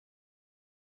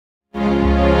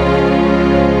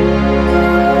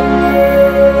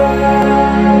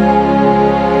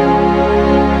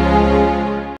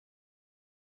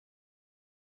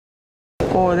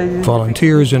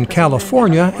Volunteers in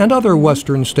California and other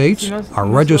western states are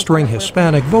registering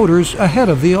Hispanic voters ahead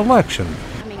of the election.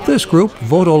 This group,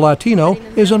 Voto Latino,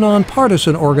 is a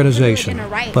nonpartisan organization,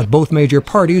 but both major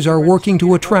parties are working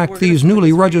to attract these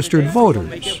newly registered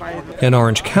voters. In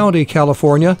Orange County,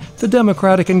 California, the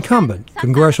Democratic incumbent,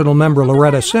 Congressional member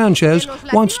Loretta Sanchez,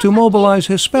 wants to mobilize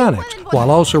Hispanics while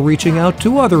also reaching out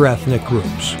to other ethnic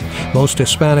groups. Most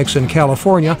Hispanics in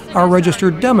California are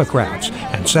registered Democrats,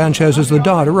 and Sanchez is the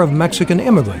daughter of Mexican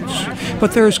immigrants.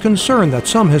 But there is concern that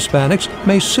some Hispanics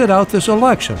may sit out this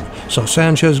election, so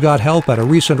Sanchez got help at a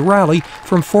recent rally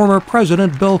from former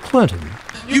President Bill Clinton.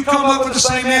 You come up with the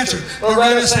same answer,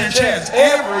 Loretta Sanchez,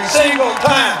 every single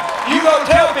time. You go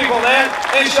tell people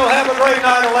that, and she'll have a great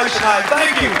night election night.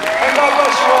 Thank you, and God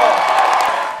bless you all.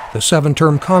 The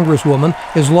 7-term Congresswoman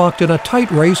is locked in a tight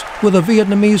race with a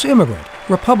Vietnamese immigrant,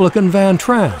 Republican Van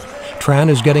Tran. Tran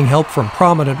is getting help from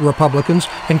prominent Republicans,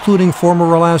 including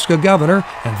former Alaska Governor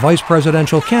and Vice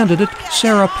Presidential candidate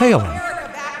Sarah Palin.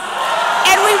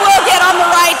 And we will get on the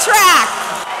right track.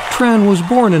 Tran was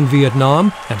born in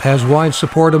Vietnam and has wide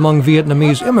support among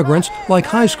Vietnamese immigrants like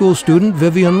high school student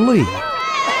Vivian Lee.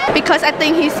 Because I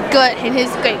think he's good and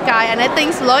he's a great guy, and I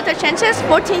think Loretta Sanchez,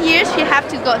 14 years, she have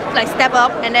to go step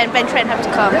up, and then Van Tran have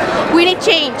to come. We need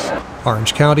change.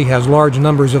 Orange County has large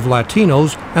numbers of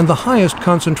Latinos and the highest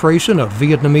concentration of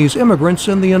Vietnamese immigrants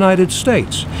in the United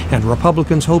States, and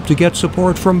Republicans hope to get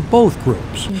support from both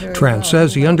groups. Tran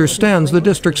says he understands the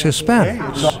district's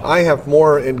Hispanics. I have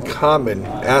more in common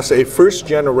as a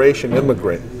first-generation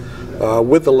immigrant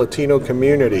with the Latino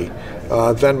community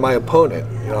than my opponent.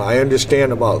 I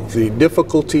understand about the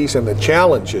difficulties and the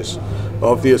challenges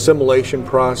of the assimilation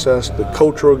process, the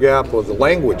cultural gap or the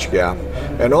language gap,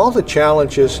 and all the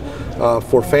challenges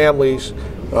for families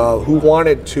who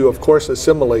wanted to, of course,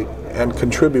 assimilate and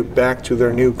contribute back to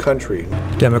their new country.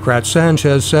 Democrat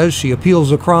Sanchez says she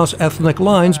appeals across ethnic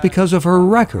lines because of her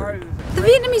record. The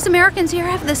Vietnamese-Americans here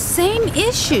have the same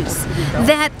issues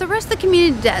that the rest of the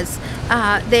community does.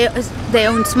 They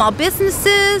own small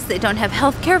businesses, they don't have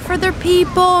health care for their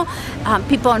people,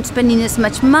 people aren't spending as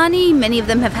much money, many of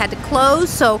them have had to close,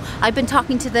 so I've been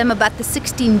talking to them about the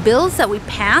 16 bills that we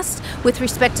passed with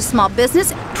respect to small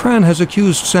business. Tran has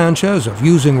accused Sanchez of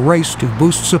using race to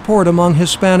boost support among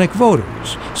Hispanic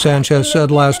voters. Sanchez said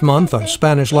last month on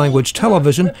Spanish-language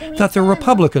television that the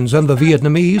Republicans and the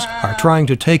Vietnamese are trying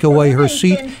to take away her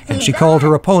seat, and she called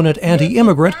her opponent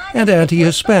anti-immigrant and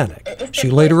anti-Hispanic. She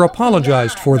later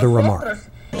apologized for the remark.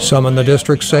 Some in the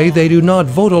district say they do not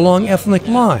vote along ethnic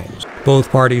lines.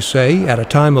 Both parties say at a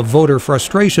time of voter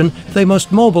frustration, they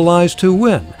must mobilize to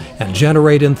win and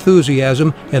generate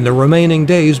enthusiasm in the remaining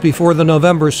days before the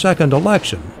November 2nd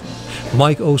election.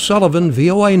 Mike O'Sullivan,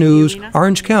 VOA News,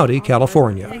 Orange County,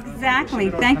 California. Exactly.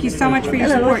 Thank you so much for your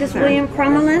support, Hello, this is sir. William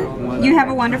Crumlin. You have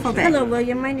a wonderful day. Hello,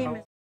 William. My name is...